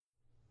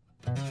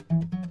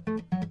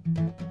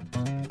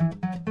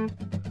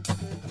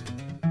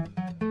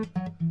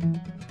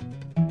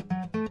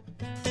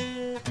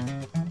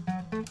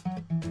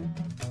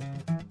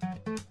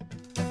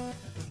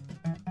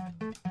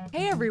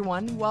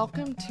everyone.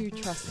 Welcome to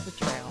Trust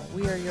the Trail.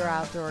 We are your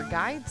outdoor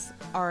guides,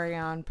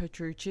 Ariane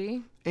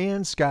Petrucci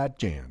and Scott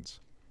Jans.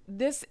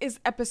 This is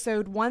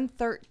episode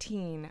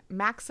 113,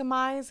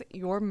 Maximize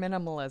Your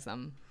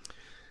Minimalism.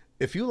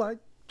 If you like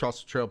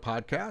Trust the Trail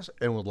podcast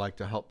and would like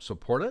to help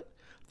support it,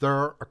 there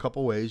are a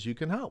couple ways you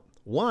can help.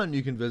 One,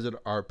 you can visit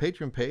our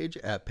Patreon page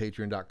at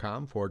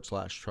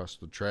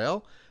patreon.com/Trust the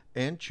Trail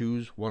and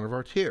choose one of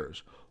our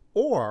tiers.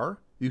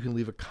 Or you can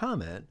leave a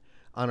comment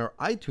on our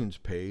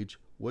iTunes page,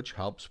 which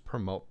helps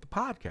promote the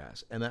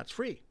podcast, and that's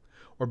free.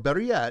 Or better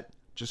yet,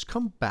 just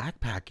come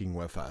backpacking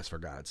with us, for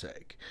God's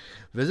sake.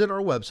 Visit our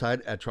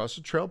website at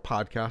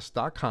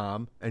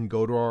trustedtrailpodcast.com and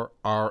go to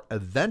our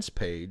events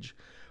page,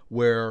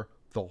 where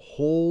the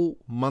whole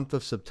month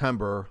of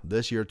September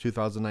this year,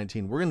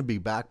 2019, we're going to be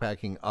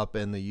backpacking up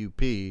in the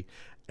UP,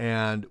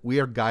 and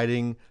we are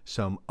guiding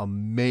some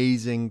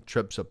amazing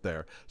trips up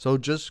there. So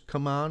just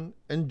come on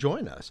and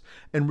join us.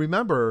 And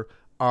remember,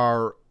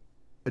 our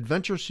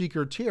Adventure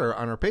Seeker tier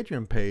on our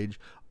Patreon page,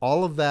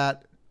 all of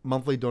that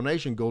monthly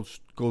donation goes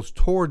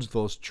towards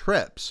those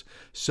trips.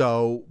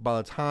 So by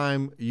the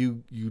time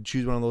you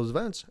choose one of those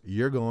events,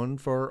 you're going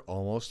for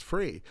almost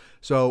free.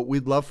 So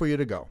we'd love for you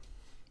to go.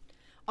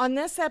 On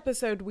this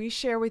episode, we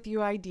share with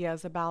you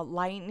ideas about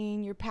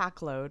lightening your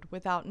pack load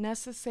without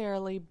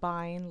necessarily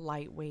buying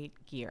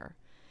lightweight gear.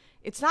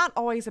 It's not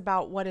always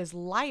about what is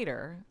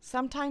lighter.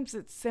 Sometimes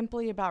it's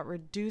simply about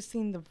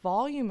reducing the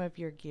volume of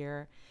your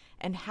gear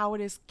and how it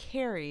is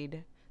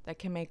carried that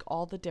can make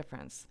all the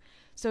difference.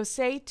 So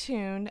stay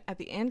tuned at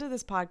the end of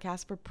this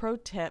podcast for pro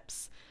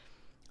tips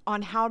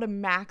on how to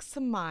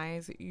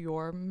maximize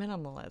your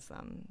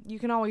minimalism. You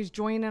can always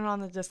join in on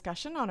the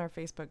discussion on our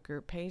Facebook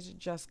group page.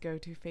 Just go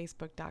to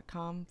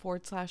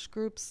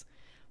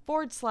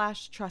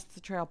facebook.com/groups/Trust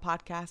the Trail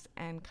podcast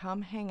and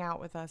come hang out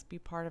with us, be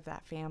part of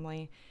that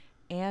family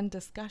and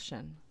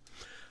discussion.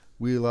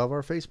 We love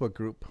our Facebook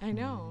group. I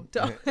know.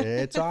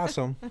 It's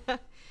awesome.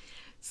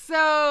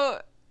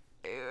 So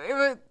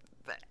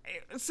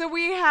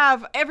we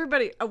have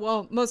everybody,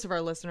 well, most of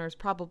our listeners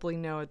probably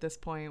know at this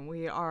point,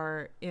 we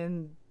are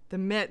in the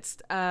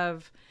midst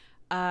of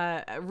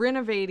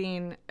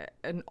renovating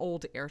an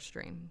old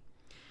Airstream.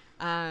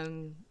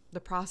 The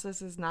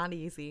process is not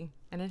easy,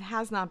 and it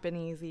has not been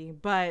easy,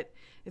 but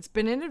it's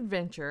been an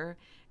adventure.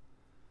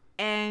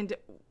 And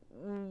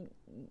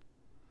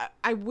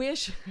I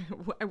wish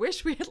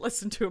we had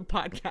listened to a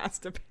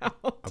podcast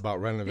about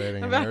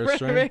renovating an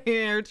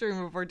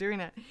Airstream before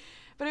doing it.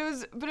 But it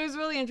was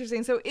really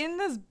interesting. So in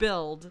this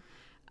build,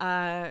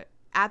 at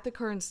the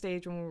current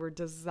stage when we were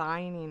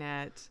designing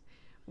it,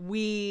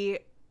 we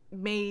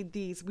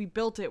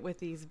built it with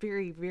these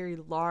very, very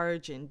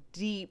large and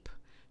deep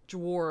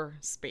drawer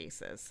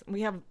spaces. We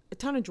have a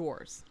ton of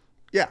drawers.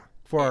 Yeah,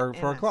 for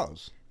our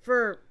clothes.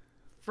 For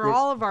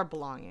all of our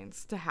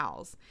belongings to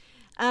house.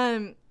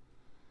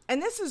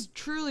 And this is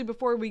truly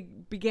before we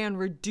began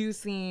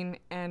reducing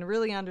and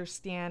really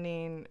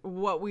understanding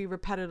what we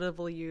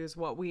repetitively use,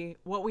 what we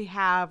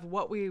have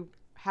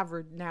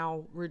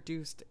now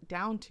reduced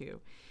down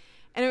to.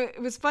 And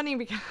it was funny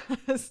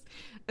because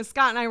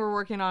Scott and I were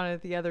working on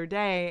it the other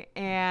day,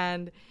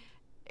 and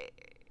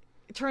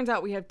it turns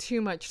out we have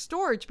too much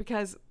storage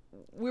because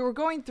we were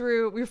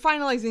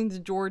finalizing the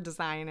drawer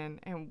design,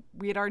 and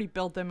we had already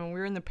built them, and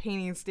we were in the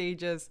painting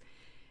stages,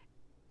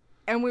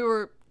 and we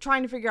were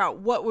trying to figure out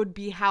what would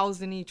be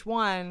housed in each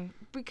one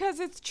because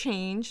it's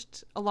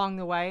changed along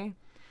the way.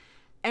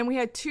 And we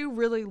had two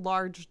really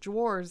large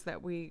drawers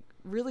that we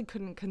really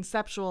couldn't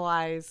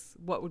conceptualize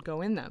what would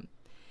go in them.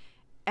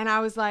 And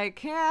I was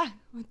like,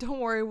 don't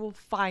worry, we'll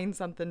find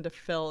something to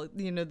fill,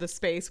 the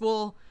space.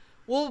 We'll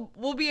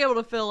be able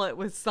to fill it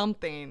with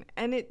something.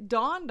 And it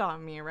dawned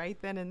on me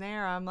right then and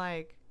there. I'm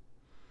like,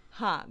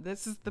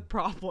 this is the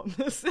problem.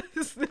 This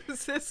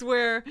is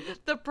where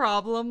the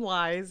problem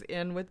lies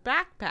in with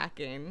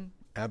backpacking.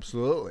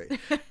 Absolutely.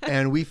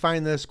 And we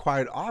find this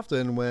quite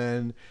often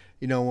when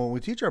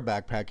we teach our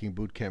backpacking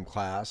boot camp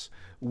class,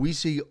 we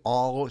see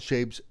all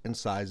shapes and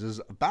sizes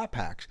of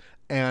backpacks.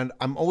 And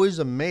I'm always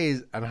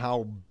amazed at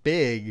how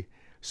big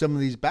some of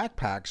these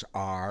backpacks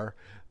are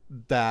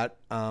that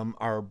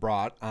are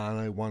brought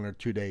on a 1 or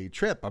 2 day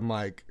trip. I'm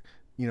like,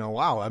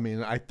 wow. I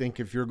mean, I think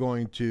if you're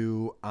going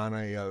on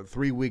a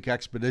 3-week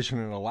expedition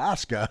in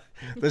Alaska,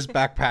 this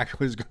backpack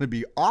was going to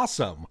be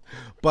awesome.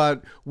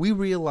 But we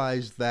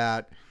realized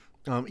that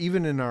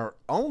even in our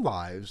own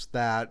lives,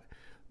 that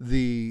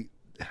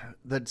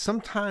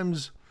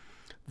sometimes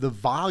the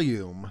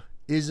volume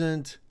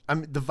isn't.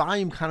 The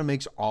volume kind of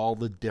makes all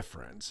the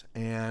difference,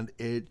 and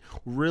it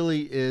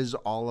really is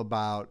all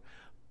about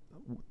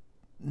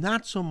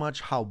not so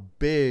much how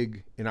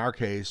big, in our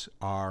case,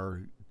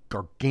 our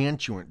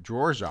gargantuan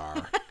drawers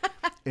are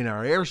in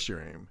our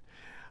Airstream,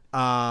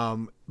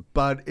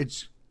 but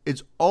it's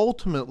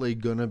ultimately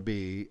going to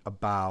be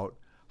about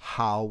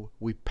how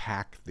we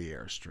pack the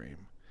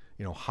Airstream.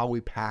 how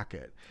we pack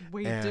it,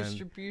 weight and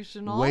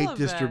distribution, all weight of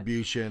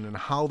distribution, and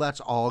how that's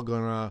all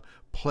gonna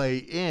play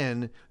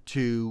in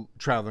to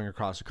traveling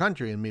across the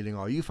country and meeting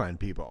all you fine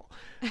people.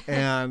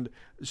 And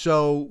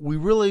so we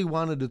really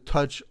wanted to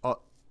touch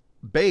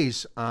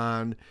base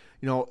on,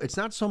 it's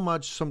not so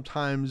much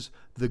sometimes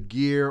the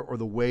gear or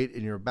the weight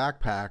in your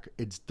backpack.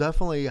 It's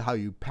definitely how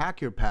you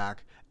pack your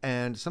pack,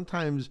 and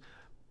sometimes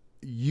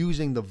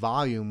using the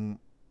volume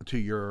to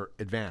your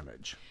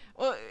advantage.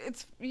 Well,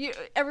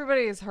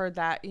 everybody has heard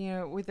that,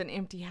 with an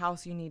empty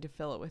house, you need to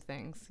fill it with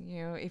things.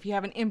 If you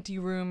have an empty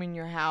room in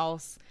your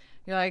house,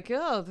 you're like,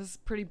 oh, this is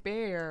pretty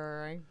bare,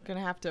 or I'm going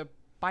to have to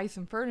buy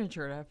some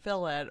furniture to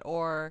fill it.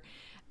 Or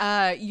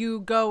you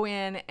go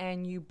in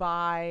and you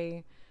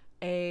buy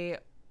a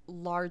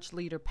large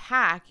liter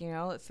pack,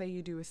 let's say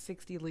you do a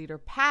 60-liter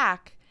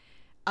pack,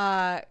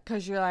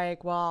 because you're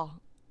like,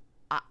 well,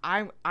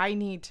 I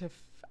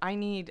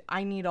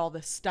need all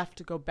this stuff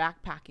to go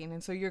backpacking.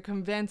 And so you're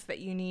convinced that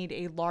you need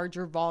a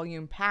larger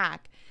volume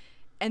pack.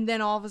 And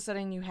then all of a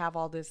sudden you have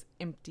all this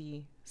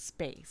empty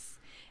space.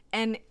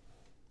 And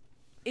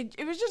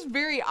it was just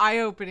very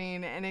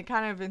eye-opening, and it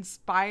kind of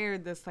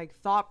inspired this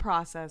thought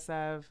process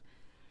of,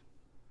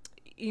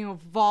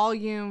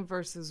 volume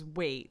versus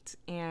weight,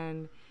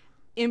 and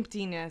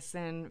emptiness,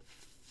 and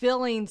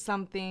filling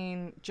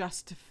something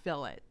just to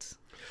fill it,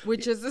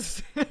 which is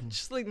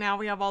essentially now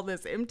we have all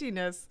this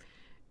emptiness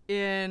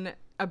in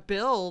a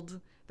build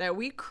that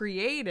we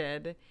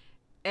created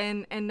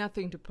and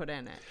nothing to put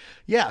in it.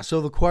 Yeah.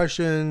 So the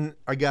question,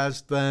 I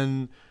guess,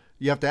 then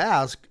you have to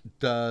ask,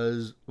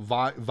 does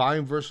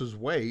volume versus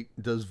weight,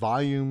 does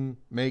volume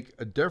make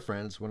a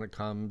difference when it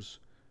comes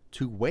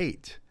to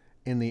weight?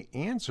 And the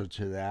answer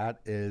to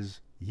that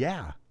is,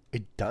 yeah,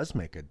 it does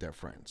make a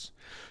difference.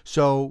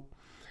 So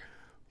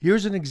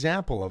here's an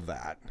example of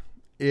that.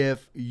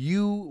 If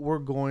you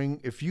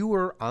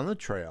were on the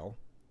trail,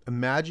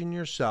 imagine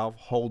yourself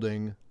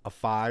holding a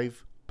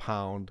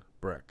 5-pound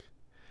brick.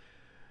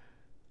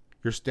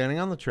 You're standing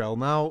on the trail.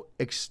 Now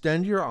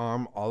extend your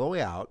arm all the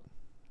way out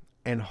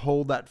and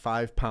hold that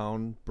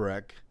 5-pound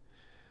brick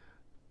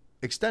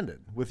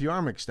extended, with your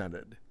arm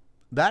extended.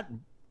 That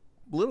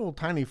little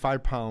tiny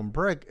 5-pound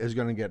brick is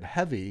going to get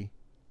heavy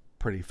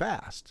pretty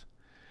fast.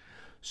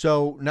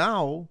 So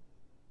now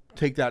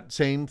take that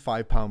same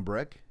 5-pound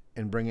brick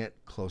and bring it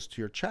close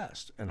to your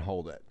chest and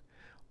hold it.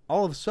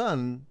 All of a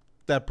sudden,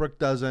 that brick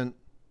doesn't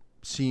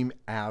seem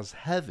as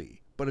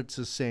heavy, but it's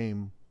the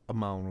same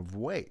amount of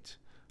weight.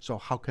 So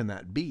how can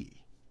that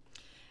be?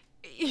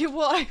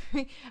 Well,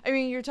 I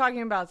mean, you're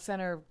talking about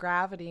center of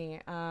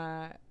gravity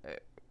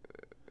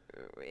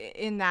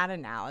in that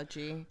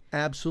analogy.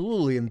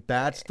 Absolutely, and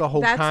that's the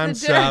whole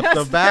concept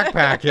of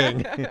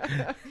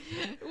backpacking.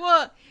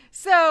 Well,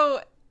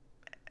 so,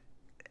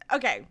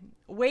 okay,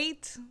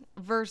 weight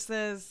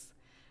versus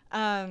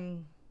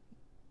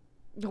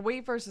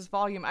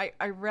volume.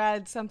 I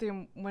read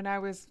something when I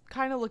was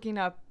kind of looking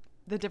up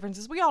the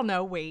differences. We all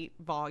know weight,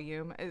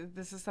 volume.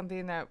 This is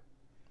something that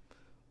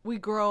we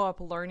grow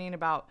up learning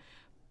about.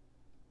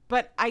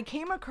 But I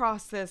came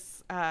across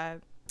this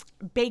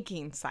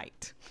baking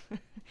site.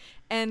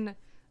 And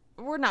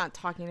we're not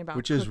talking about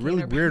which is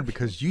really weird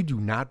because you do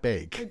not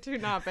bake. I do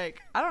not bake.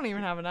 I don't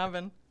even have an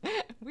oven.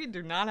 We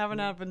do not have an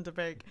oven to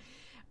bake.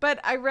 But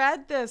I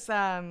read this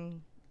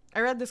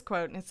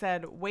quote, and it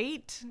said,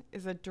 weight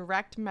is a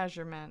direct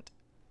measurement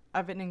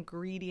of an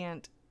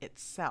ingredient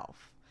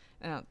itself.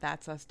 Now,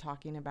 that's us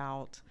talking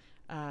about,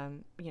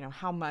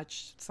 how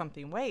much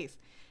something weighs.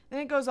 Then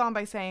it goes on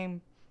by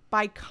saying,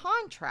 by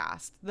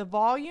contrast, the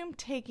volume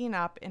taken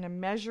up in a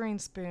measuring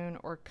spoon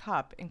or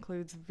cup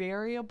includes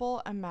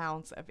variable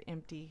amounts of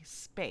empty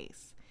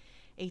space.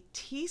 A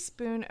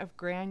teaspoon of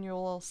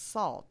granule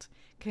salt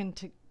can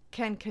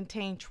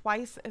contain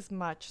twice as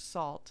much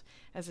salt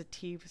as a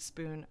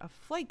teaspoon of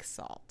flake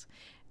salt.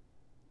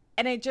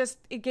 And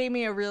it gave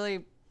me a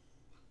really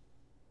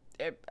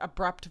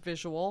abrupt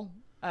visual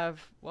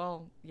of,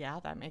 well, yeah,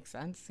 that makes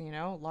sense.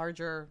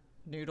 Larger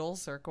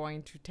noodles are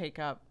going to take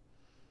up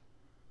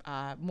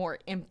more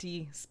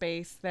empty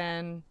space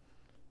than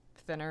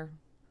thinner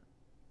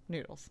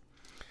noodles.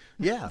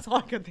 Yeah. That's all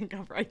I could think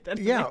of right then.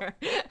 Yeah.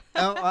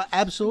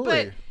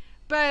 Absolutely.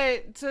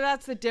 But so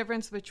that's the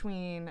difference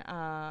between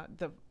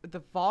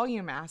the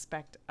volume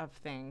aspect of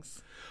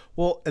things.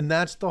 Well, and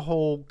that's the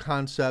whole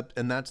concept,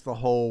 and that's the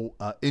whole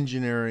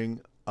engineering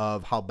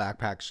of how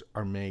backpacks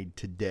are made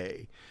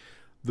today.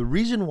 The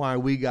reason why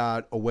we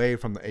got away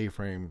from the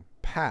A-frame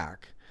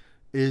pack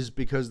is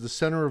because the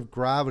center of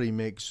gravity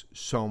makes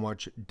so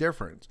much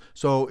difference.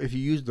 So if you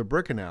use the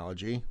brick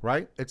analogy,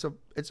 right, it's a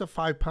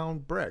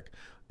 5-pound brick.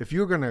 If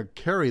you're going to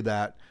carry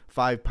that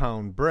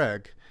 5-pound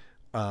brick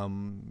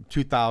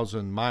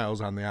 2,000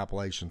 miles on the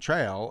Appalachian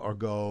Trail or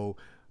go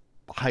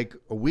hike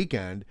a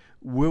weekend,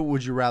 what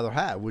would you rather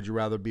have? Would you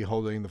rather be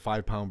holding the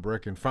 5-pound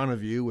brick in front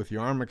of you with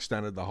your arm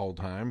extended the whole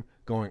time,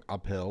 going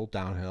uphill,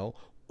 downhill,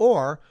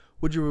 or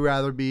would you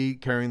rather be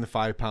carrying the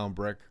 5-pound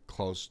brick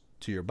close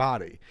to your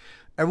body?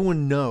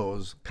 everyone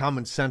knows,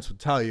 common sense would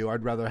tell you,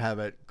 I'd rather have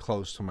it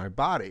close to my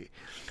body.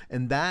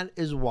 And that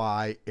is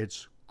why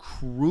it's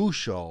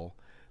crucial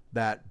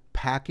that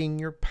packing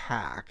your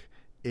pack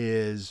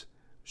is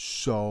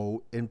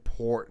so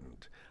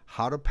important.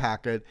 How to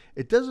pack it.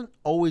 It doesn't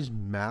always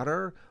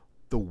matter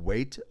the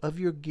weight of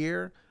your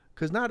gear,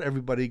 because not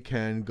everybody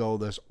can go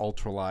this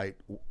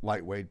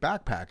lightweight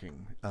backpacking.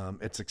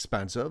 It's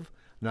expensive.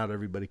 Not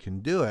everybody can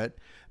do it.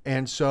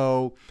 And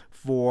so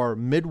for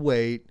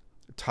midweight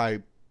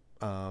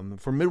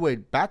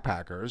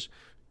backpackers,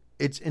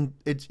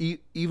 it's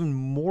even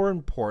more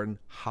important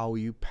how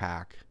you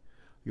pack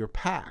your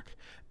pack.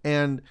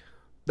 And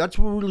that's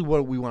really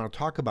what we want to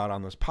talk about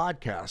on this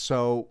podcast.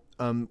 So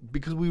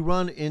because we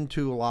run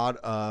into a lot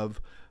of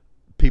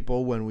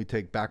people when we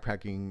take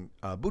backpacking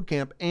boot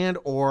camp and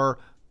or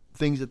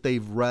things that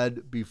they've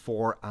read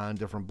before on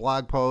different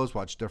blog posts,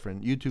 watch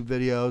different YouTube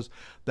videos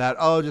that,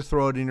 just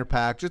throw it in your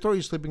pack. Just throw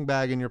your sleeping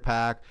bag in your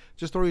pack.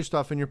 Just throw your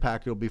stuff in your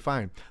pack. It'll be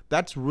fine.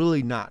 That's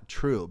really not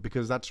true,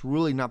 because that's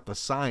really not the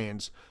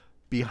science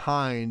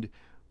behind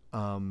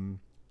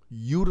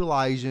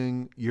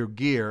utilizing your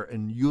gear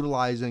and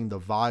utilizing the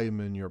volume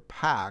in your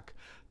pack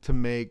to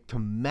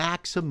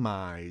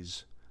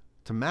maximize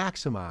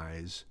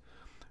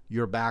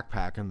your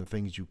backpack and the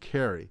things you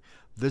carry.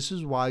 This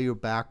is why your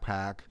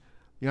backpack,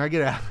 I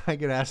get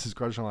asked this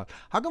question a lot.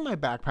 How come my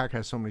backpack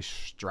has so many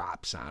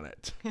straps on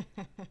it?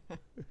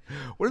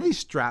 What are these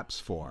straps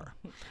for?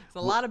 It's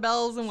a lot of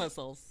bells and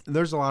whistles.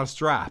 There's a lot of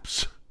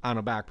straps on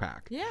a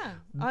backpack. Yeah,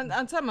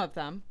 on some of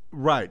them.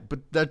 Right,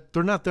 but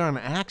they're not there on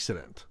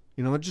accident.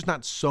 They're just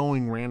not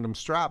sewing random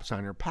straps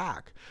on your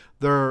pack.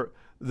 They're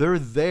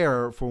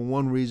there for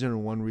one reason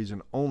and one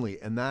reason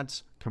only, and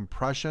that's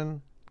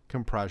compression,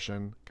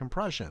 compression,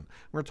 compression.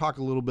 We're going to talk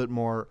a little bit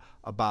more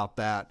about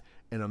that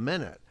in a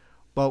minute.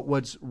 But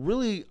what's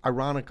really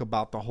ironic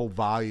about the whole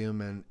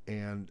volume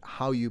and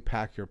how you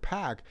pack your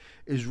pack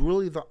is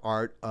really the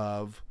art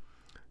of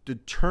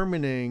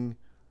determining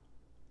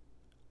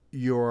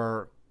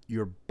your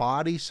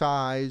body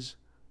size,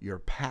 your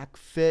pack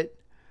fit,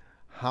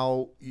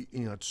 how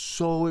it's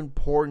so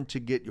important to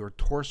get your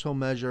torso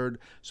measured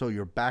so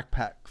your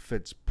backpack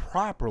fits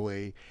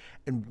properly.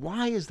 And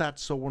why is that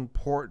so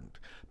important?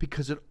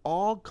 Because it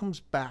all comes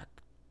back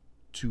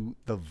to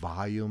the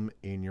volume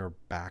in your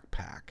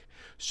backpack.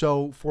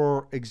 So,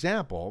 for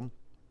example,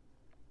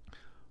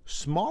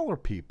 smaller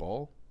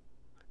people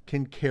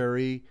can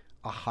carry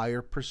a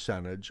higher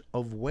percentage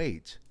of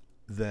weight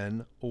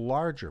than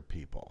larger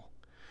people.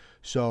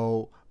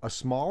 So, a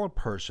smaller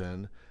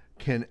person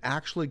can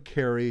actually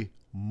carry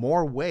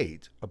more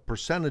weight, a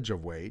percentage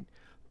of weight,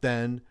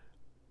 than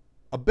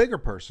a bigger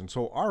person.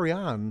 So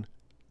Ariane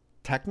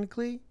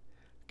technically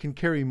can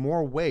carry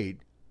more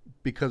weight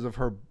because of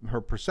her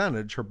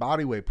percentage, her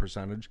body weight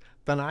percentage,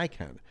 than I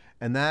can.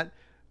 And that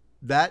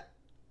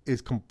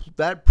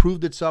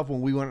proved itself when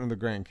we went in the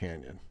Grand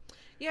Canyon.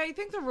 Yeah, I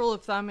think the rule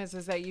of thumb is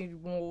that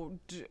you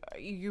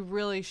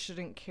really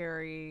shouldn't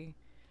carry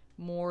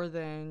more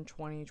than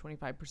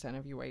 20-25%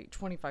 of your weight,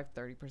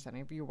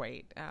 25-30% of your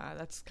weight.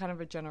 That's kind of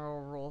a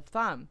general rule of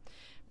thumb.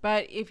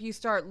 But if you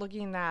start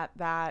looking at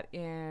that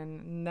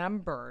in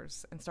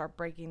numbers and start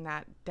breaking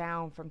that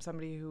down from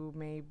somebody who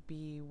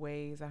maybe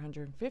weighs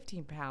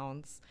 115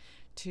 pounds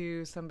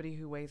to somebody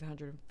who weighs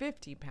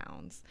 150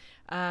 pounds,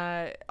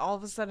 all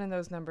of a sudden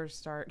those numbers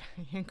start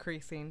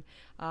increasing.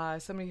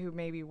 Somebody who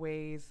maybe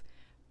weighs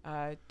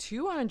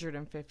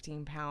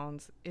 215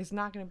 pounds is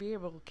not going to be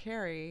able to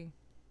carry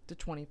the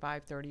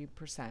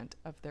 25-30%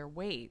 of their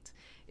weight.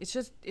 It's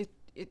just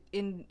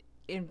in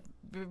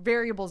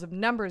variables of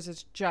numbers,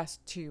 it's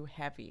just too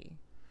heavy.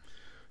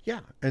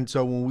 Yeah, and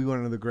so when we went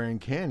into the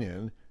Grand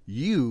Canyon,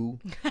 you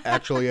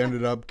actually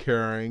ended up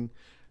carrying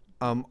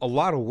a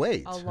lot of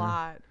weight. A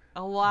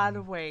lot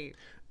of weight.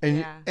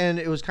 And and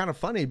it was kind of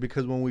funny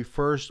because when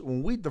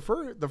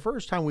the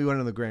first time we went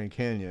in the Grand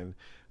Canyon,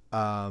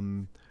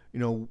 when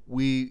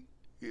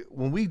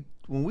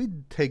we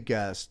take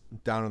guests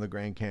down in the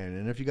Grand Canyon,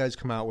 and if you guys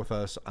come out with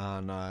us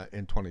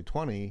in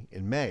 2020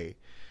 in May,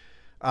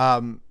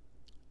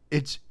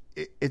 it's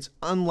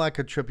unlike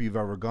a trip you've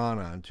ever gone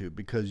on to,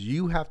 because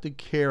you have to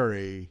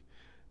carry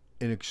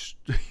a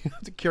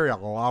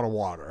lot of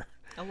water.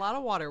 A lot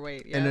of water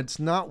weight, yeah. And it's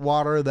not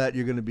water that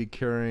you're going to be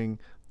carrying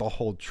the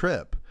whole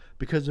trip,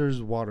 because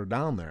there's water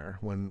down there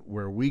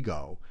where we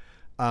go.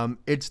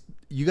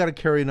 You got to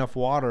carry enough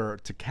water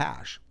to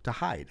cache, to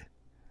hide.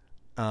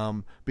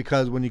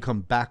 Because when you come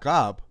back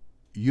up,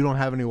 you don't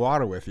have any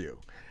water with you.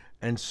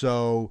 And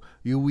so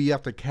we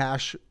have to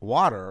cache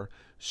water.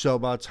 So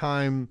by the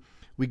time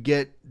we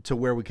get to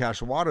where we cache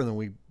the water and then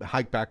we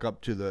hike back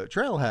up to the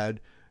trailhead,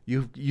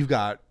 you've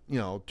got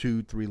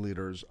 2-3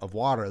 liters of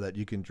water that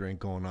you can drink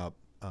going up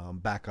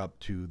back up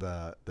to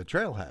the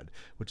trailhead,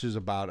 which is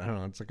about, I don't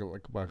know, it's like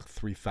about a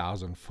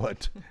 3,000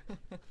 foot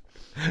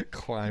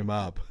climb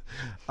up.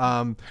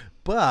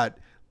 But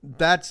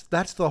that's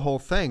the whole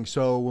thing.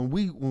 So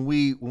when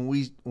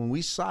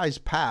we size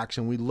packs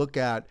and we look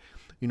at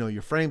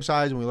your frame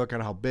size and we look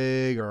at how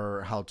big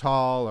or how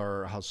tall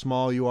or how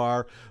small you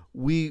are,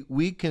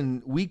 we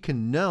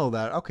can know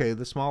that, okay,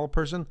 the smaller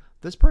person,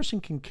 this person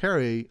can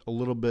carry a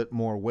little bit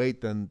more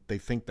weight than they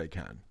think they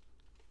can.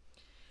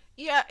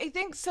 Yeah, I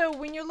think so.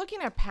 When you're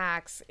looking at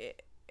packs,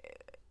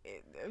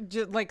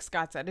 just like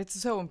Scott said, it's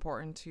so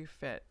important to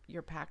fit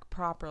your pack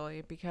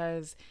properly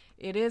because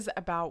it is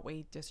about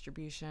weight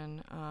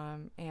distribution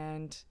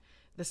and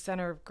the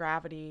center of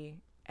gravity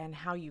and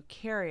how you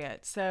carry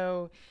it.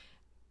 So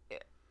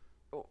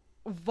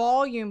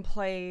volume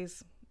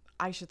plays,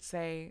 I should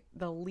say,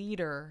 the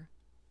leader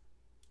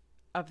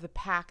of the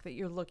pack that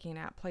you're looking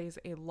at plays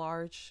a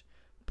large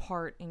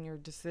part in your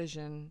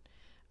decision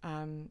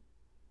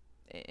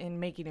in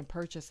making a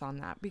purchase on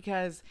that,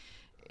 because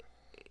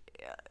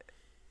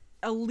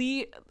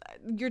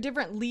your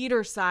different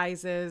leader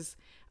sizes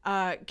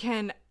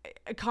can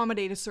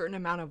accommodate a certain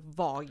amount of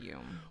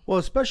volume. Well,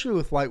 especially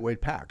with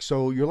lightweight packs.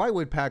 So your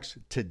lightweight packs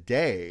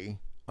today,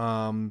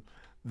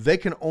 they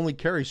can only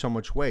carry so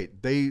much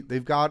weight.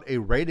 They've got a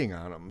rating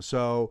on them.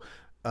 So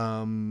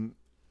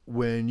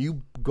when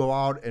you go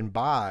out and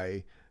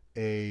buy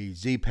a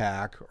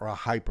Z-Pack or a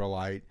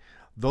Hyperlite,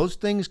 those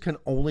things can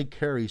only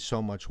carry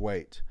so much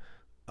weight.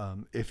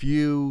 If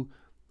you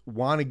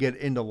want to get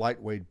into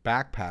lightweight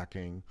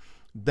backpacking,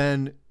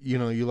 then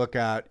you look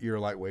at your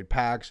lightweight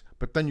packs,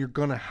 but then you're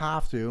going to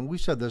have to, and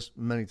we've said this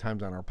many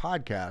times on our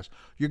podcast,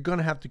 you're going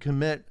to have to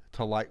commit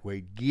to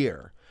lightweight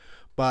gear.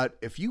 But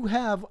if you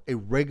have a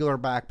regular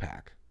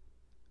backpack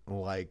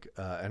like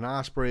an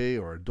Osprey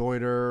or a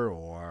Deuter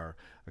or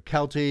a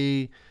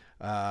Kelty,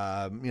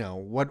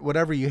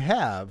 whatever you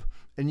have,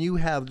 and you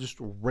have just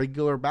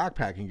regular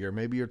backpacking gear,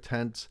 maybe your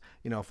tent's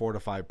 4 to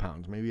 5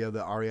 pounds, maybe you have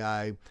the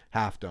REI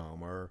Half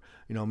Dome, or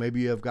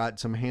maybe you've got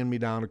some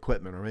hand-me-down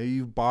equipment, or maybe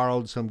you've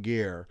borrowed some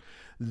gear,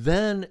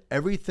 then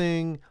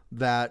everything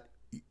that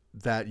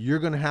you're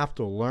going to have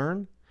to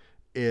learn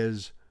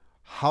is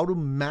how to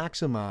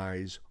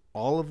maximize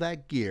all of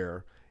that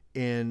gear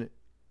in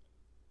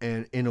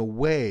a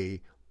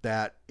way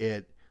that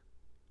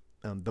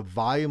the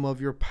volume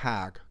of your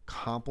pack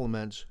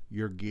complements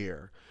your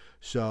gear.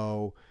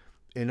 So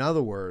in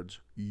other words,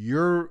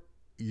 you're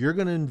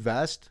going to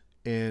invest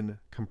in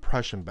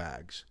compression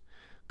bags.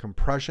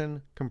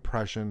 Compression.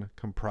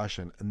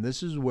 And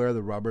this is where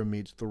the rubber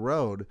meets the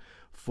road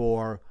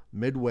for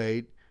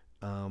midweight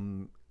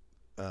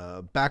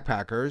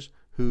backpackers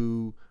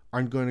who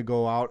aren't going to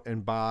go out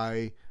and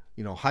buy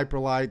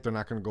Hyperlite. They're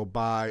not going to go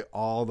buy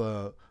all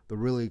the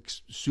really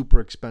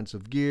super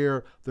expensive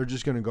gear. They're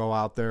just going to go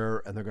out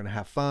there and they're going to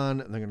have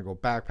fun and they're going to go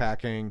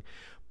backpacking.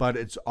 But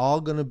it's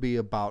all going to be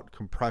about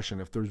compression.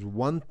 If there's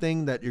one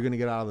thing that you're going to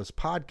get out of this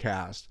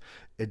podcast,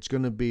 it's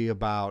going to be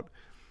about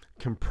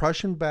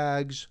compression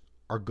bags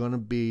are going to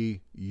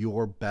be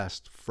your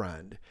best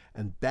friend.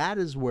 And that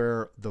is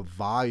where the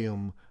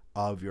volume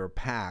of your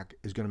pack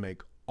is going to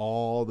make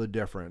all the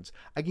difference.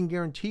 I can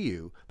guarantee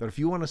you that if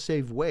you want to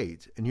save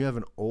weight and you have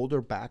an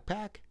older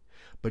backpack,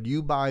 but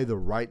you buy the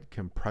right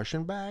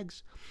compression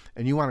bags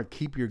and you want to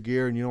keep your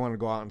gear and you don't want to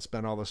go out and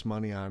spend all this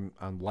money on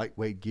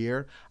lightweight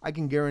gear, I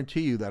can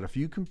guarantee you that if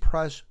you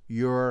compress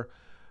the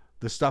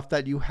stuff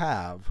that you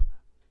have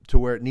to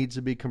where it needs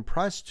to be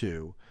compressed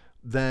to,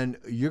 then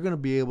you're going to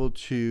be able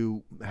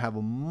to have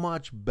a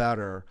much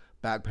better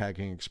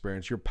backpacking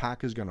experience. Your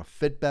pack is going to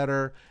fit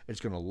better, it's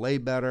going to lay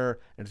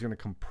better, and it's going to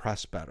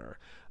compress better.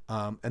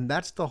 And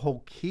that's the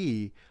whole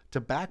key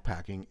to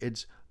backpacking.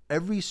 It's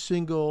every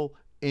single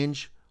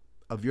inch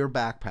of your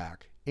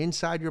backpack,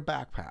 inside your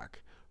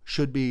backpack,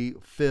 should be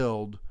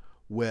filled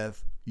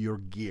with your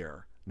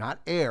gear.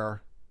 Not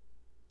air,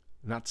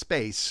 not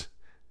space,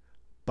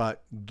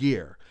 but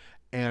gear.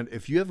 And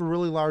if you have a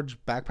really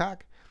large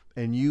backpack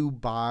and you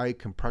buy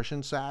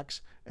compression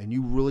sacks and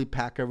you really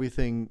pack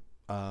everything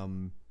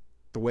the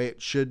way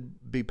it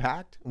should be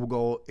packed, we'll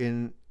go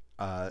in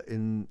that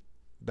in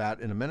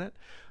a minute,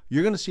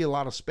 you're going to see a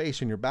lot of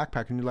space in your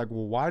backpack. And you're like,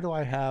 well, why do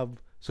I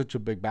have such a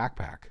big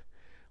backpack?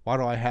 Why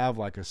do I have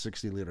like a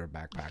 60-liter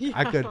backpack? Yeah.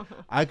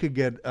 I could go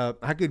get a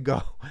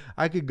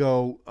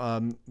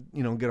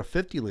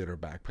 50-liter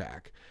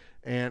backpack.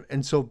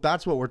 And so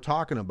that's what we're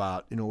talking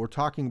about. We're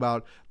talking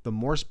about the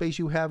more space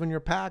you have in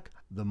your pack,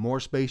 the more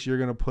space you're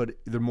going to put,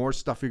 the more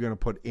stuff you're going to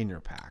put in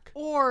your pack.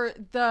 Or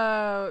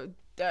to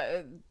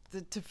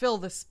fill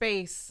the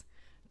space,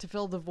 to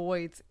fill the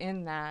voids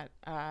in that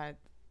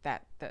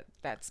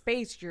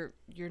space, you're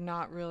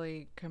not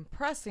really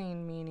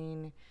compressing,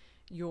 meaning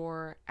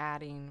you're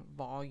adding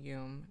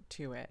volume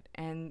to it.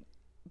 And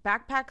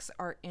backpacks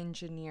are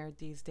engineered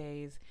these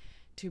days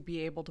to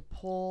be able to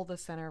pull the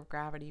center of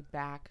gravity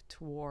back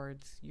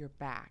towards your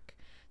back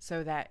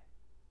so that,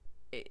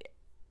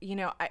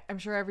 I'm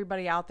sure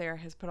everybody out there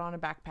has put on a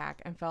backpack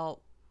and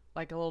felt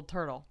like a little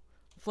turtle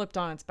flipped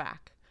on its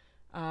back,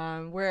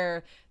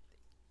 where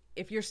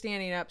if you're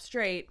standing up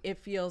straight, it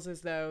feels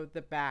as though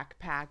the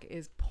backpack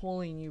is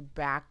pulling you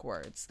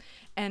backwards.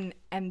 And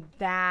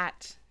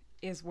that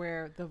is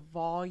where the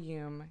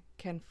volume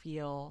can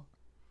feel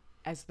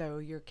as though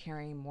you're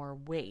carrying more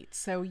weight.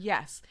 So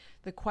yes,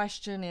 the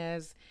question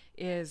is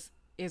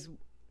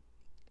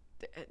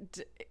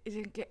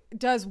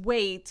does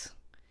weight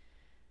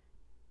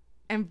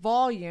And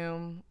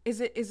volume, is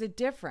it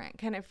different?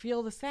 Can it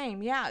feel the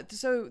same? Yeah.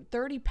 So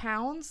 30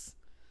 pounds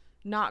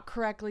not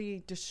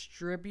correctly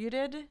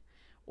distributed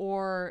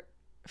or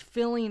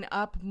filling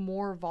up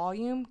more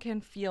volume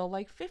can feel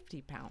like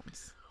 50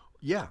 pounds.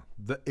 Yeah,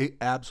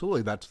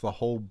 absolutely. That's the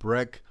whole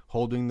brick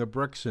holding the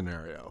brick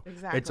scenario.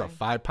 Exactly. It's a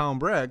 5-pound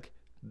brick.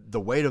 The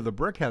weight of the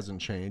brick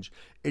hasn't changed.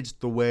 It's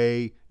the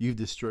way you've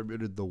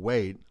distributed the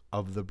weight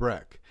of the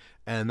brick.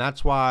 And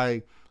that's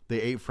why the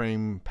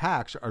 8-frame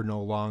packs are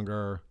no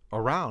longer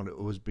around. It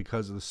was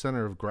because of the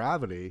center of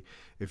gravity.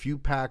 If you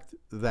packed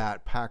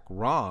that pack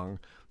wrong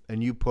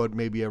and you put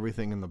maybe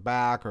everything in the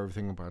back or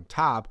everything up on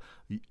top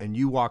and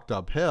you walked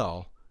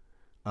uphill,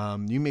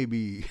 you may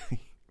be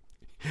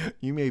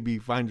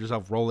find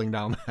yourself rolling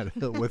down that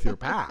hill with your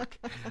pack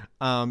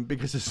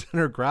because the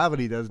center of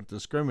gravity doesn't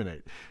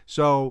discriminate.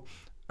 So,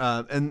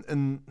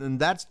 and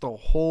that's the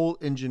whole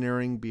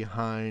engineering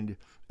behind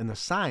and the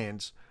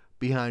science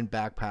behind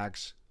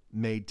backpacks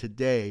made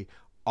today,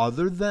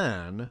 other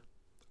than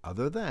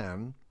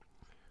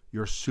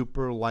your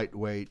super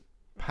lightweight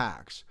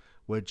packs,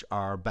 which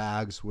are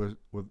bags with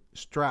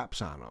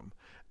straps on them.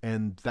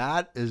 And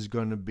that is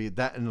going to be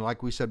that. And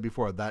like we said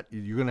before, that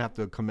you're going to have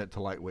to commit to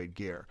lightweight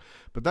gear.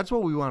 But that's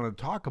what we want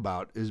to talk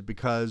about, is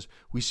because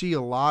we see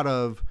a lot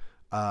of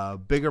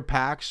bigger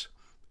packs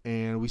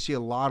and we see a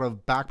lot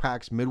of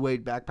backpacks,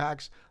 midweight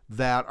backpacks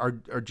that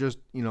are just,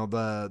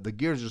 the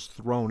gear's just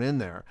thrown in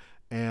there.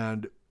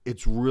 And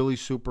it's really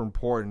super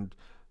important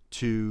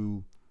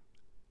to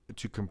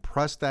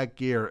compress that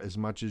gear as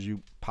much as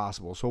you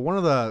possible. So one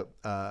of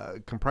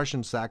the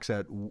compression sacks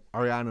that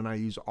Ariane and I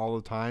use all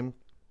the time,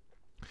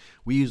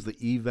 we use the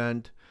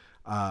Event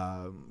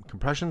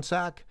compression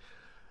sack.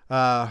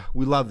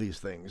 We love these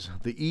things.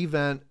 The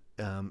Event,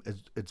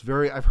 it's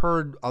very. I've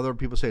heard other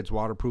people say it's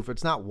waterproof.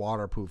 It's not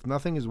waterproof.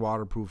 Nothing is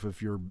waterproof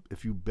if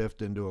you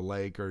biffed into a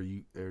lake or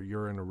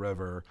you're in a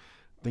river.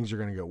 Things are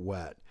going to get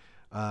wet.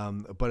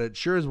 But it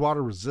sure is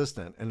water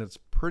resistant, and it's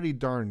pretty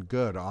darn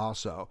good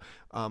also.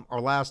 A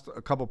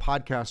couple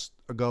podcasts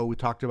ago, we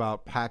talked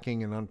about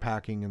packing and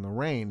unpacking in the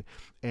rain,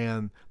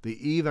 and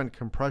the Event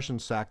compression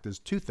sack does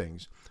two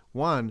things.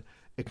 One,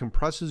 it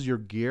compresses your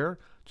gear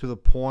to the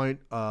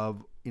point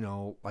of,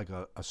 like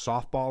a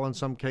softball in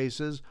some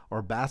cases or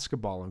a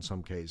basketball in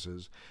some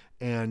cases.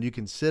 And you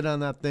can sit on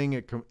that thing.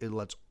 It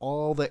lets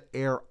all the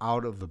air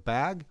out of the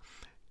bag.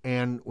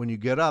 And when you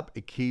get up,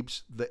 it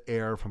keeps the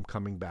air from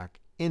coming back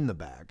in the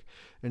bag.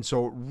 And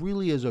so it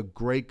really is a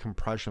great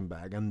compression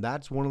bag. And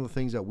that's one of the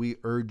things that we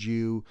urge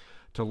you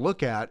to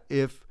look at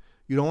if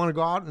you don't want to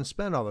go out and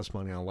spend all this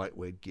money on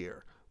lightweight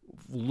gear.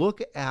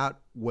 Look at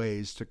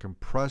ways to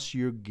compress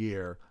your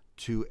gear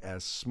to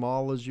as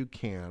small as you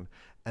can.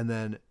 And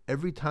then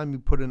every time you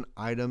put an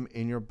item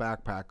in your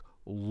backpack,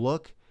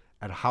 look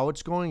at how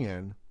it's going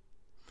in.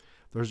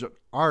 There's an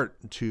art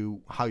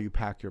to how you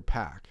pack your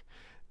pack.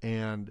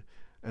 And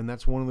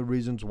that's one of the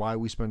reasons why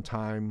we spend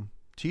time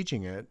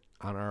teaching it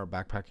on our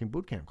backpacking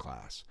bootcamp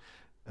class.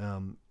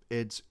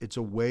 It's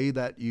a way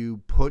that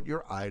you put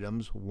your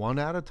items one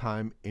at a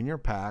time in your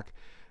pack,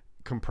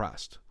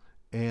 compressed,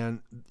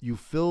 and you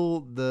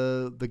fill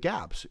the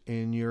gaps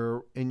in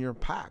your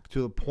pack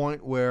to the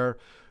point where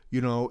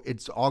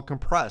it's all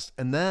compressed,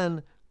 and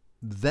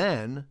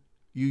then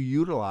you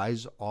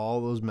utilize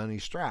all those many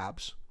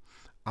straps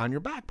on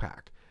your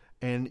backpack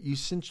and you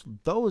cinch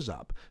those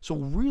up. So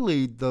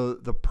really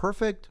the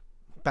perfect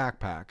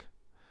backpack,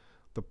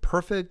 the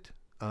perfect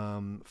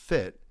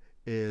fit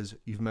is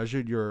you've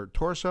measured your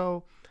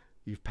torso,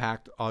 you've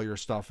packed all your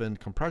stuff in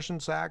compression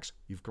sacks,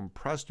 you've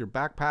compressed your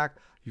backpack,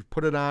 you've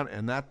put it on,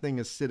 and that thing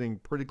is sitting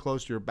pretty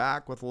close to your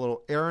back with a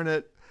little air in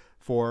it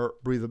for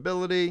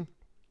breathability.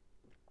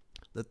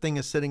 The thing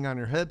is sitting on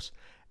your hips,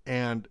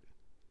 and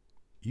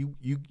you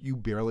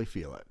barely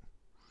feel it.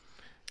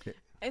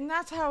 And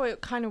that's how it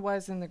kind of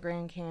was in the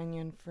Grand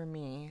Canyon for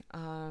me.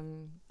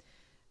 When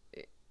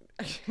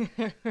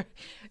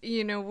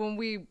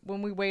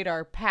we weighed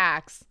our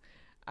packs,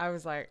 I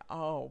was like,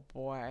 oh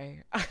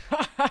boy,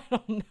 I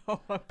don't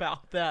know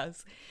about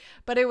this.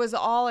 But it was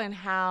all in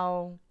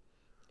how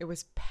it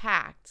was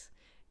packed,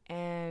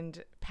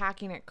 and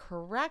packing it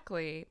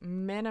correctly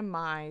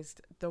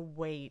minimized the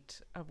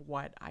weight of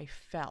what I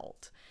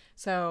felt.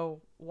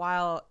 So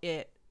while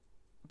it,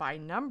 by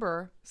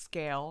number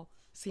scale,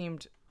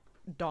 seemed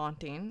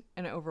daunting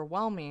and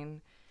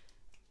overwhelming,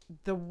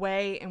 the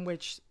way in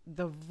which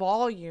the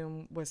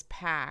volume was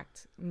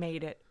packed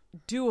made it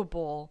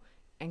doable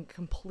and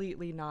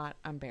completely not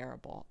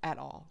unbearable at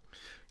all.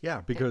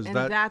 Yeah, because and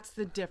that's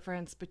the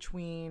difference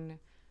between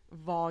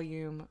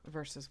volume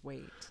versus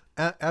weight.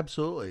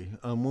 Absolutely.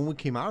 When we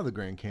came out of the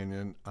Grand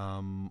Canyon,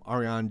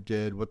 Ariane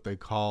did what they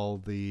call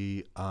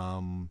the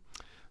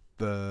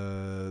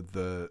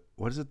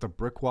what is it? The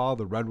brick wall,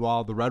 the red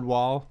wall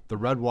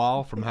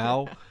from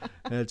hell.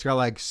 And it's got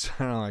like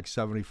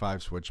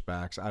 75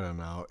 switchbacks. I don't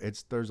know.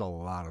 There's a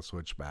lot of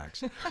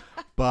switchbacks,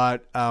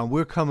 but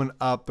we're coming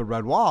up the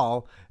red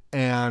wall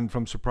and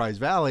from Surprise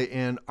Valley,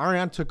 and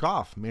Ariane took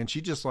off, man.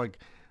 She just like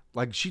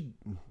she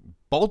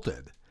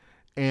bolted,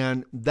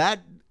 and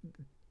that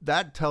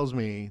that tells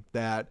me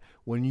that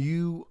when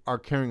you are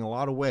carrying a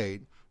lot of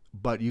weight,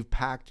 but you've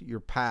packed your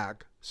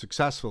pack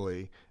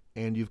successfully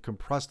and you've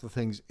compressed the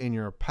things in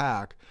your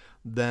pack,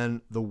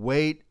 then the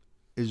weight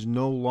is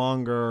no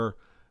longer,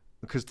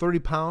 because 30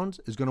 pounds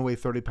is going to weigh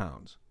 30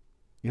 pounds.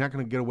 You're not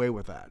going to get away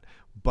with that.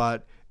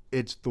 But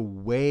it's the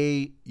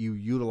way you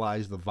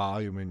utilize the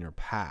volume in your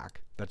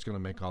pack that's going to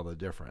make all the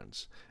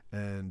difference.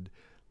 And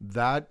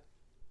that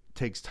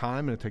takes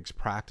time and it takes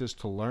practice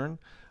to learn.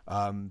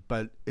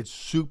 But it's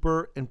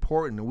super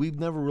important. We've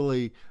never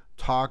really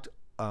talked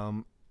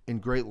in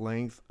great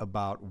length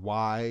about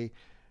why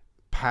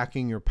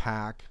packing your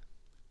pack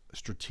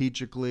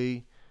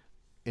strategically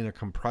in a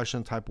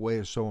compression type way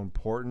is so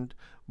important,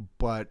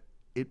 but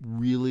it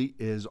really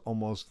is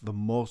almost the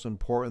most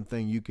important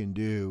thing you can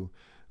do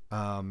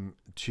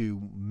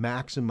to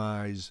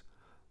maximize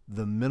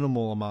the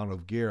minimal amount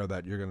of gear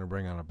that you're going to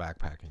bring on a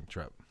backpacking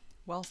trip.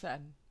 Well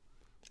said.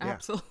 Yeah.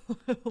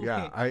 Absolutely.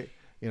 Yeah,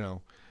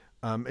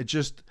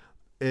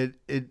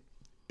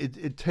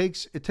 it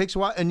takes a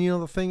while, and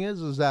the thing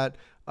is that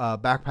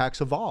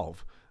backpacks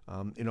evolve.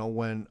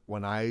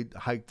 When I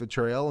hiked the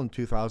trail in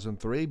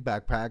 2003,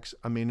 backpacks,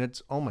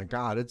 it's, oh my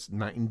God, it's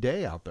night and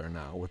day out there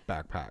now with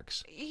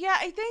backpacks. Yeah,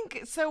 I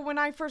think so. When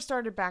I first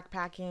started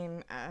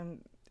backpacking,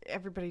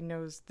 everybody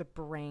knows the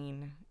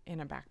brain in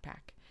a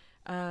backpack.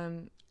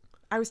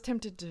 I was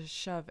tempted to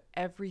shove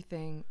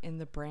everything in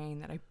the brain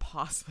that I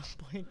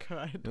possibly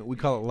could. We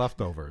call it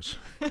leftovers.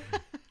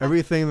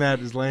 Everything that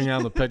is laying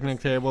on the picnic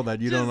table that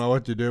you don't know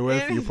what to do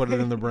with, you put it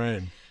in the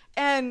brain.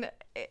 And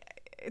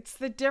it's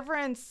the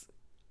difference.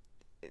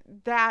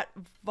 That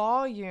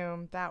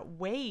volume, that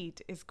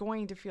weight is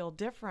going to feel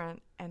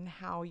different and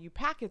how you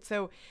pack it.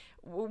 So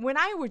when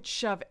I would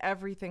shove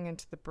everything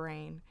into the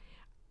brain,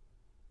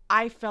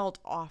 I felt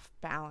off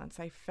balance.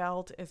 I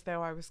felt as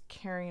though I was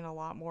carrying a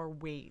lot more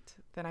weight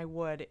than I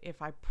would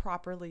if I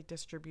properly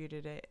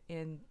distributed it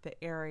in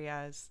the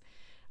areas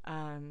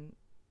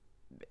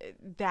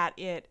that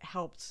it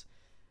helped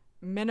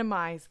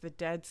minimize the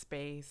dead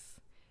space,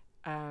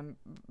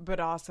 but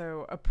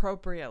also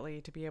appropriately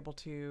to be able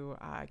to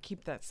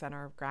keep that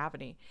center of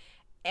gravity.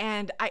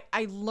 And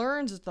I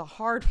learned the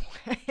hard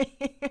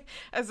way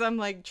as I'm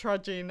like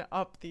trudging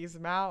up these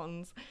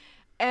mountains.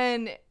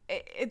 And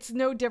it's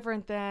no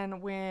different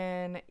than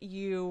when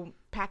you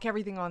pack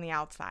everything on the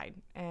outside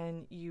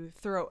and you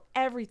throw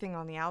everything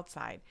on the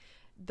outside.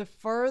 The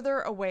further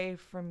away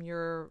from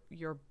your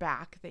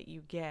back that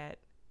you get,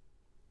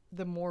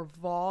 the more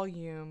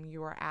volume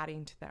you are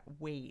adding to that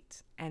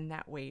weight, and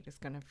that weight is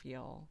going to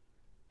feel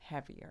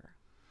heavier.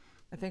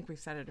 I think we've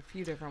said it a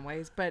few different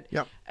ways, but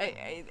yep.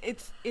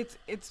 It's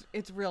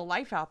real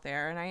life out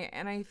there,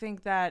 and I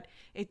think that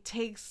it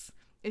takes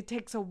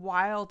a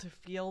while to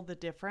feel the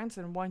difference,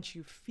 and once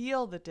you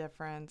feel the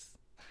difference,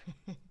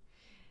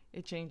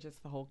 it changes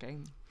the whole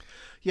game.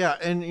 Yeah,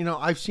 and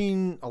I've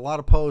seen a lot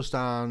of posts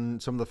on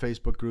some of the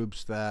Facebook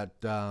groups that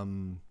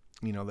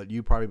that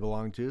you probably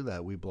belong to,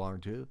 that we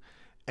belong to.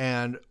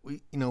 And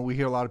we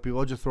hear a lot of people,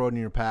 "Oh, just throw it in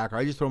your pack," or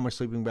 "I just throw my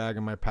sleeping bag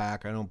in my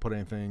pack. I don't put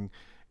anything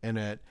in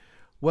it."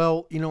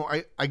 Well,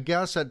 I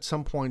guess at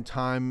some point in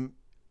time,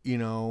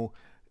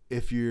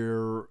 if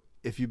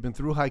you've been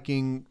through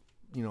hiking,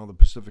 the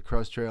Pacific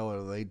Crest Trail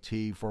or the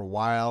AT for a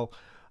while,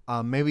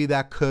 maybe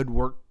that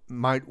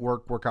might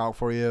work out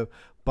for you.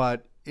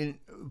 But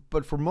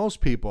for most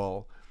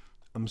people,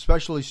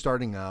 especially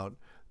starting out,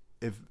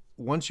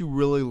 once you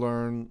really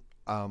learn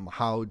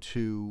how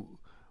to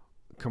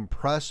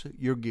compress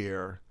your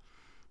gear,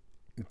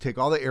 take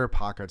all the air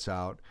pockets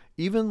out,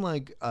 even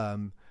like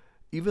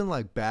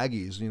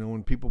baggies,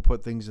 when people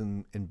put things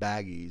in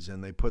baggies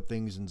and they put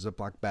things in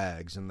Ziploc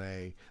bags and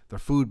their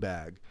food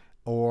bag,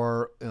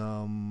 or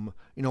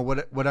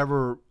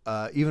whatever,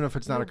 even if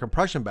it's not a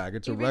compression bag,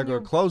 it's a regular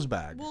clothes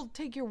bag. Well,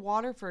 take your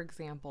water, for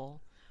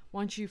example.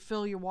 Once you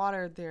fill your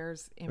water,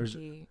 there's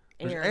empty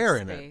air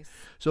in it.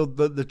 So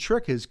the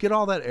trick is get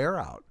all that air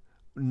out.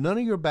 None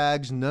of your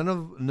bags, none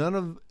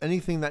of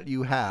anything that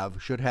you have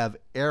should have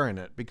air in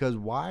it, because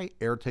why?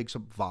 Air takes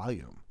up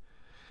volume.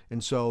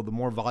 And so the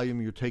more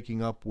volume you're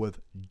taking up with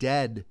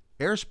dead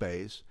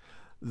airspace,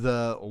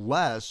 the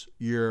less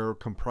you're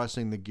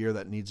compressing the gear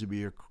that needs to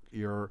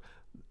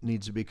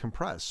be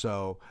compressed.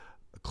 So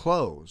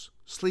clothes,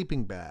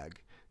 sleeping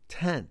bag,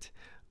 tent.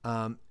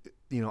 When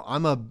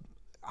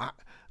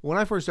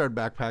I first started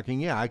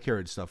backpacking, I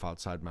carried stuff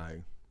outside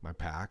my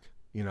pack,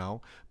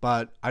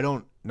 but I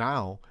don't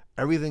now.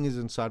 Everything is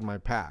inside my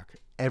pack,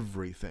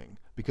 everything,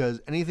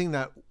 because anything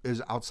that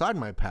is outside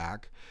my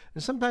pack,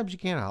 and sometimes you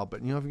can't help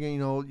it. If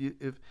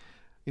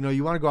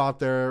you want to go out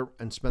there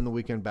and spend the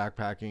weekend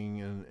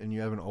backpacking, and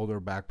you have an older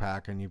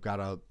backpack and you've got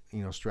to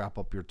strap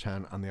up your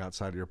tent on the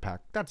outside of your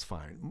pack, that's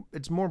fine.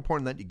 It's more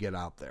important that you get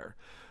out there.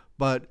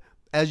 But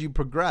as you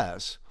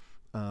progress,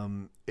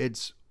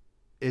 it's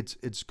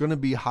going to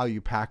be how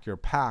you pack your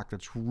pack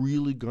that's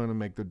really going to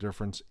make the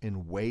difference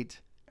in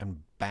weight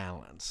and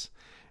balance.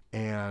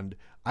 And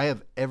I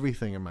have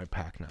everything in my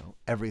pack now.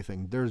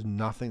 Everything. There's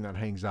nothing that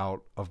hangs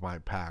out of my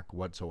pack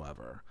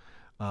whatsoever,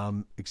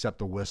 except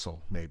the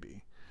whistle,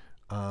 maybe.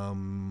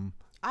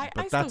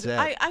 But that's it.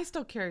 I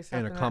still carry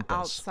something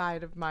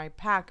outside of my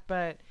pack,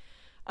 but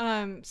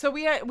so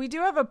we do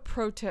have a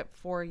pro tip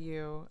for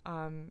you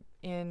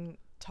in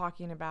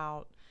talking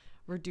about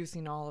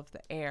reducing all of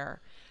the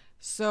air.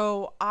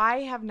 So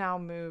I have now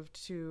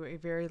moved to a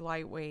very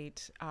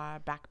lightweight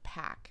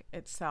backpack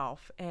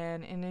itself,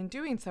 and in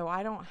doing so,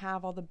 I don't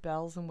have all the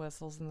bells and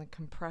whistles and the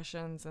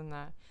compressions and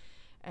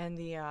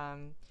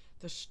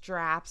the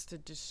straps to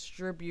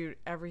distribute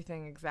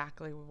everything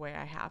exactly the way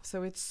I have.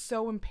 So it's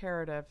so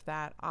imperative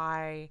that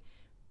I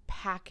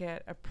pack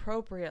it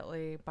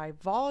appropriately by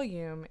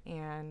volume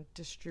and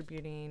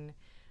distributing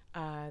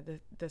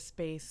the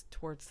space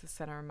towards the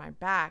center of my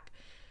back.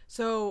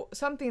 So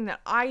something that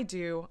I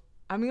do,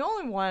 I'm the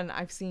only one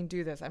I've seen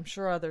do this. I'm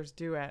sure others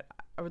do it.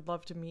 I would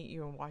love to meet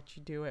you and watch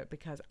you do it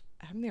because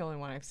I'm the only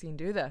one I've seen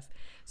do this.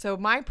 So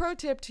my pro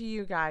tip to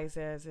you guys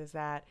is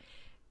that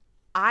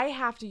I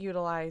have to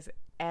utilize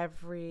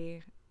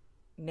every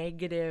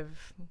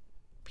negative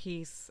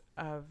piece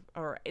of,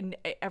 or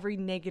every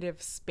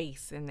negative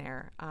space in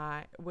there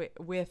I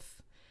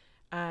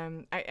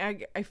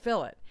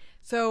fill it.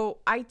 So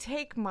I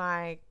take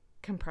my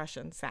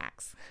compression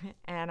sacks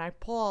and I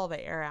pull all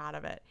the air out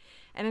of it.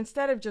 And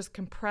instead of just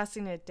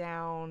compressing it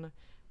down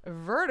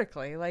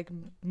vertically like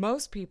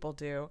most people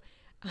do,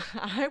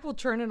 I will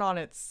turn it on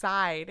its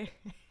side.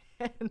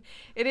 And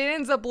it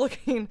ends up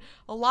looking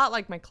a lot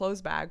like my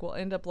clothes bag will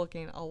end up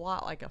looking a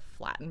lot like a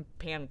flattened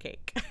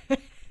pancake.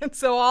 And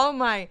so all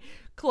my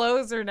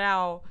clothes are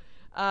now,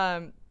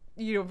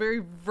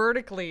 very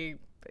vertically.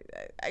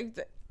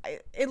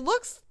 It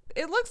looks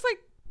like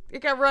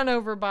it got run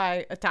over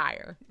by a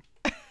tire.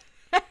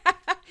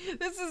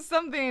 This is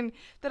something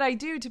that I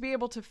do to be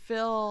able to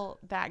fill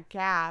that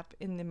gap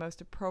in the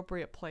most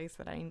appropriate place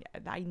that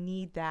I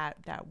need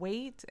that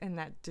weight and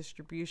that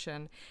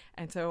distribution.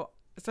 And so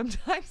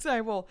sometimes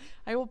I will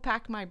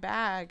pack my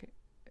bag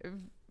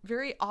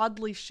very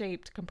oddly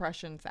shaped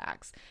compression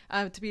sacks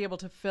to be able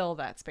to fill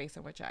that space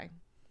in which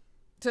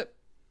to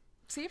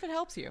see if it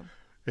helps you.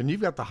 And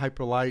you've got the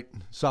Hyperlite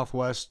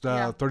Southwest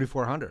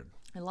 3400.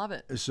 I love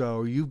it.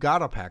 So you've got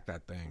to pack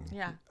that thing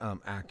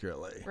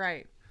accurately.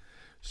 Right.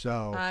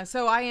 So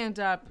I end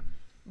up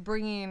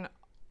bringing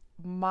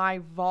my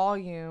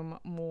volume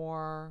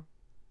more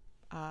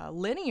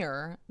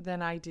linear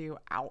than I do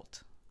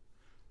out.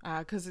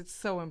 Because it's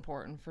so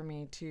important for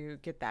me to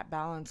get that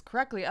balance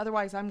correctly.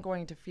 Otherwise, I'm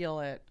going to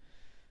feel it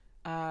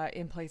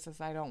in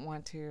places I don't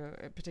want to,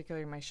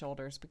 particularly my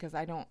shoulders, because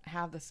I don't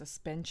have the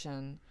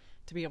suspension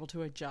to be able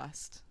to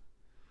adjust.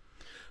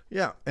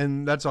 Yeah,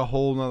 and that's a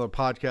whole nother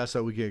podcast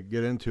that we could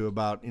get into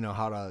about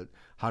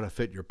how to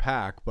fit your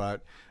pack.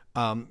 But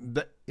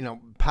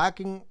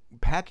packing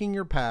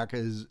your pack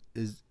is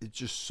it's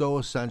just so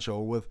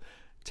essential with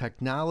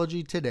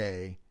technology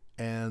today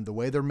and the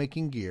way they're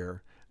making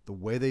gear. The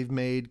way they've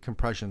made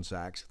compression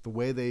sacks, the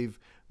way they've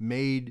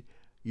made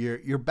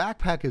your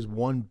backpack is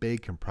one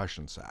big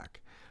compression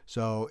sack.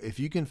 So if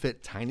you can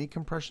fit tiny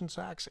compression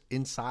sacks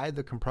inside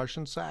the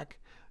compression sack,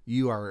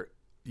 you have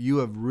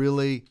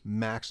really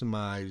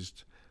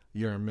maximized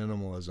your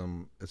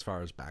minimalism as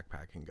far as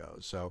backpacking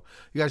goes. So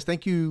you guys,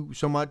 thank you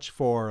so much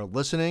for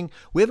listening.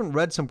 We haven't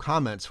read some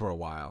comments for a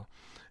while,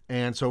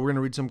 and so we're going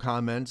to read some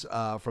comments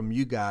from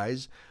you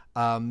guys.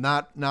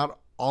 Not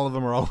all of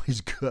them are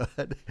always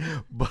good,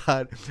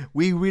 but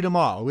we read them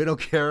all. We don't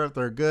care if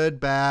they're good,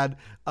 bad,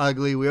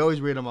 ugly. We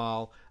always read them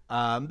all.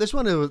 This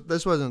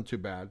wasn't too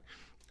bad.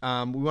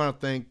 We want to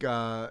thank,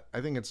 I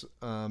think it's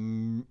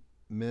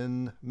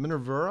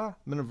Minervura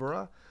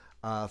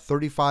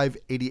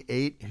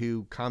 3588,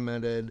 who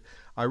commented,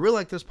 "I really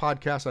like this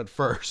podcast at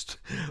first.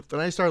 Then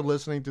I started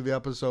listening to the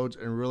episodes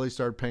and really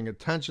started paying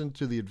attention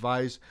to the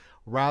advice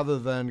rather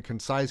than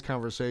concise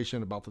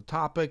conversation about the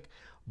topic.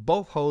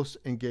 Both hosts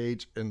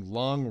engage in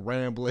long,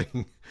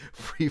 rambling,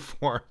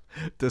 free-form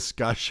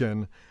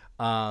discussion.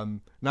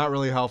 Not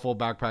really helpful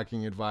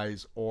backpacking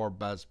advice or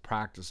best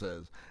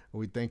practices."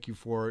 We thank you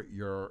for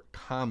your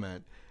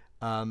comment.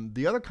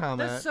 The other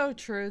comment... That's so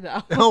true,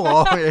 though.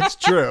 Oh, it's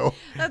true.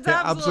 That's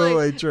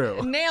absolutely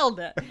true.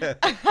 Nailed it.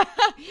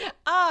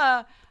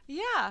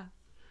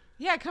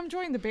 Yeah, come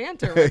join the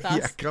banter with us.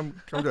 Yeah, come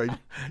join.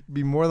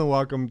 Be more than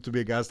welcome to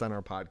be a guest on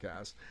our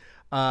podcast.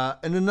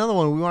 And another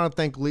one, we want to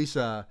thank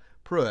Lisa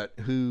Pruitt,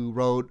 who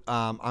wrote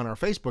on our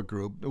Facebook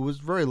group. It was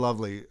a very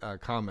lovely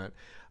comment.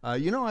 I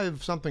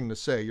have something to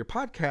say. Your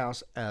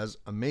podcast, as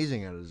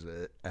amazing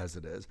as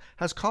it is,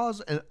 has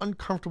caused an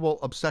uncomfortable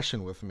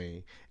obsession with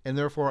me, and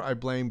therefore I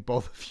blame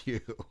both of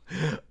you.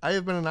 I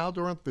have been an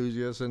outdoor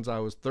enthusiast since I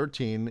was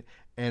 13,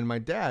 and my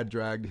dad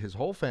dragged his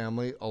whole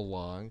family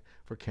along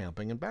for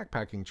camping and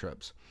backpacking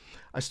trips.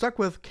 I stuck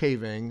with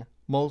caving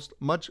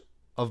much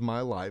of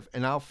my life,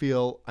 and now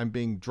feel I'm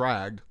being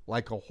dragged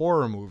like a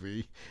horror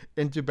movie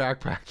into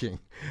backpacking.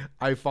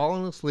 I've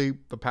fallen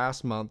asleep the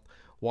past month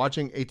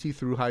watching AT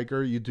Thru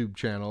Hiker YouTube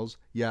channels.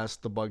 Yes,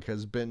 the bug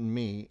has bitten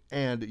me,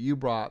 and you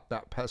brought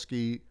that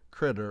pesky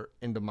critter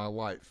into my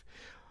life.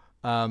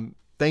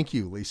 Thank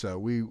you, Lisa.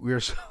 We're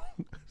so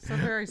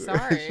very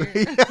sorry.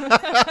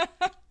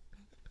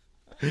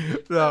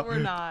 No, we're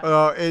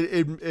not.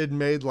 It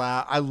made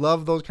laugh. I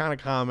love those kind of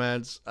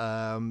comments.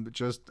 I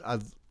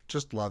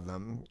just love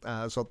them.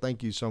 So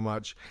thank you so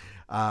much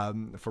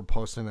for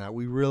posting that.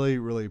 We really,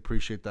 really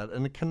appreciate that.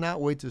 And I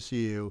cannot wait to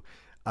see you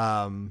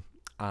on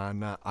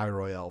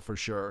iRoyale for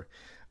sure.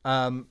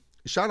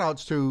 Shout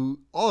outs to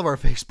all of our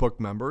Facebook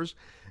members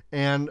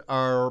and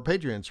our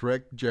Patreons,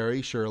 Rick,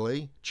 Jerry,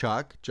 Shirley,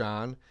 Chuck,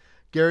 John,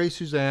 Gary,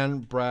 Suzanne,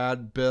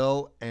 Brad,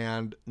 Bill,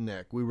 and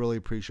Nick. We really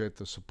appreciate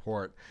the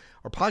support.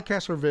 Our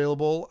podcasts are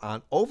available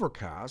on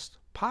Overcast,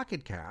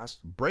 Pocket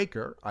Cast,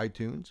 Breaker,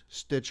 iTunes,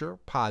 Stitcher,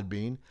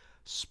 Podbean,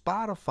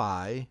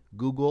 Spotify,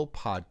 Google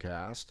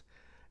Podcast,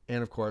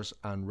 and of course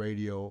on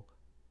Radio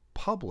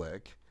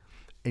Public.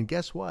 And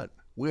guess what?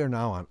 We are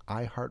now on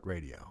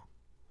iHeartRadio.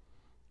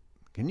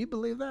 Can you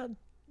believe that?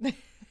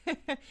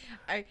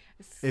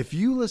 If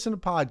you listen to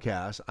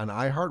podcasts on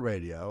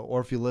iHeartRadio,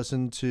 or if you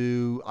listen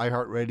to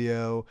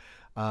iHeartRadio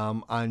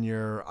on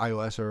your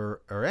iOS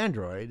or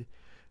Android,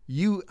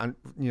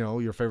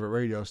 your favorite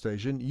radio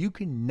station, you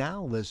can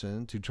now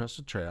listen to Trust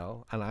the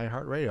Trail on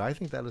iHeartRadio. I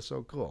think that is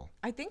so cool.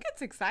 I think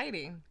it's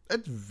exciting.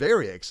 It's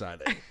very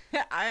exciting.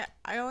 I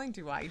only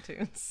do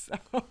iTunes, so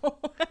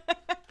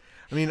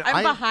I mean,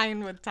 I'm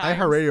behind with time.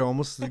 iHeartRadio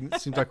almost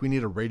seems like we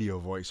need a radio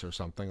voice or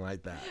something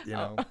like that, you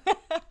know.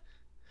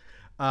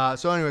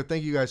 So anyway,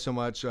 thank you guys so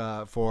much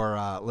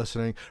for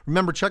listening.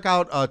 Remember, check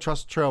out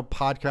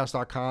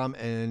trustthetrailpodcast.com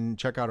and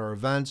check out our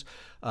events.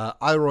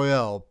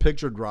 iRoyale,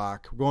 Pictured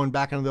Rock. We're going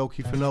back into the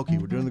Okefenokee.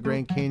 We're doing the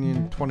Grand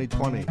Canyon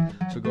 2020.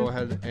 So go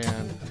ahead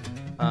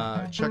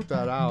and check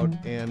that out.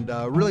 And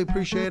really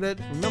appreciate it.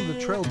 Remember, the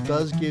trail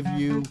does give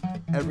you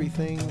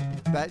everything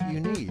that you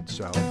need.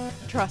 So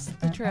trust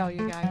the trail,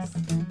 you guys.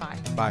 Bye.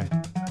 Bye.